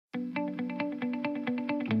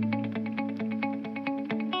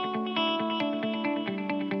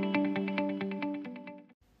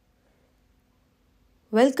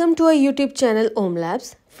Welcome to our YouTube channel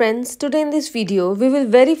omlabs. Friends, today in this video we will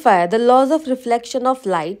verify the laws of reflection of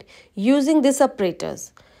light using this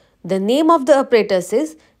apparatus. The name of the apparatus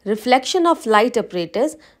is Reflection of Light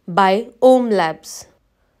Apparatus by omlabs.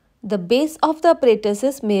 The base of the apparatus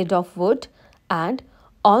is made of wood, and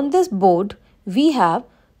on this board we have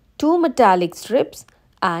two metallic strips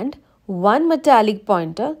and one metallic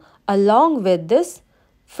pointer along with this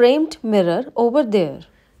framed mirror over there.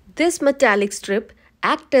 This metallic strip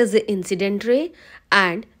acts as an incident ray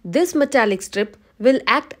and this metallic strip will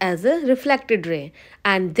act as a reflected ray,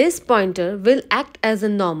 and this pointer will act as a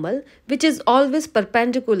normal which is always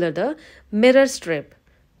perpendicular the mirror strip.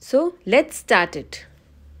 So let's start it.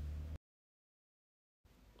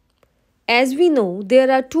 As we know, there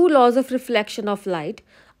are two laws of reflection of light.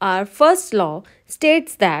 Our first law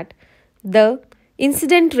states that the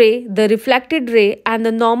incident ray, the reflected ray and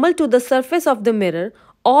the normal to the surface of the mirror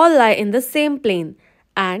all lie in the same plane,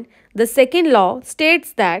 and the second law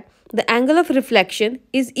states that the angle of reflection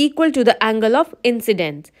is equal to the angle of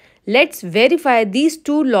incidence. Let's verify these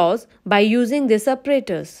two laws by using this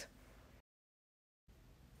apparatus.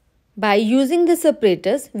 By using this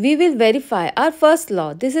apparatus, we will verify our first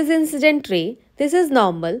law. This is incident ray, this is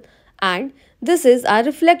normal, and this is our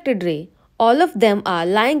reflected ray. All of them are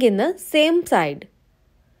lying in the same side.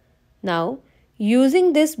 Now,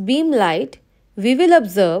 using this beam light, we will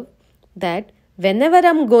observe that whenever I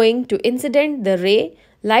am going to incident the ray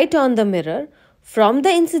light on the mirror, from the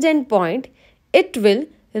incident point, it will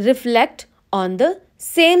reflect on the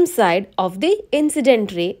same side of the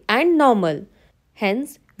incident ray and normal.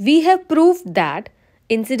 Hence, we have proved that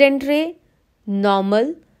incident ray,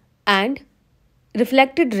 normal and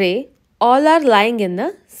reflected ray all are lying in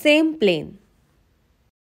the same plane.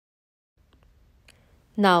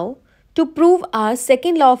 Now, to prove our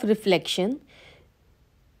second law of reflection,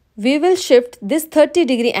 we will shift this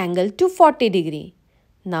 30-degree angle to 40-degree.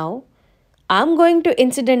 Now, I am going to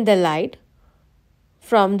incident the light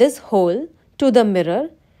from this hole to the mirror.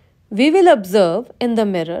 We will observe in the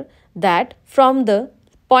mirror that from the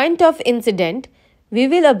point of incident, we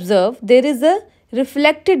will observe there is a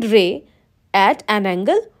reflected ray at an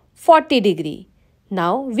angle 40-degree.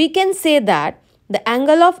 Now, we can say that the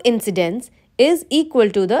angle of incidence is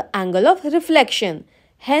equal to the angle of reflection.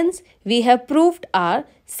 Hence, we have proved our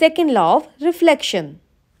second law of reflection.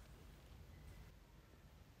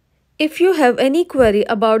 If you have any query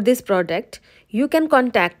about this product, you can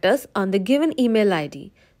contact us on the given email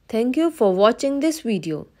ID. Thank you for watching this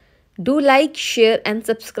video. Do like, share and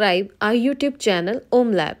subscribe our YouTube channel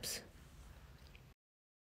omlabs.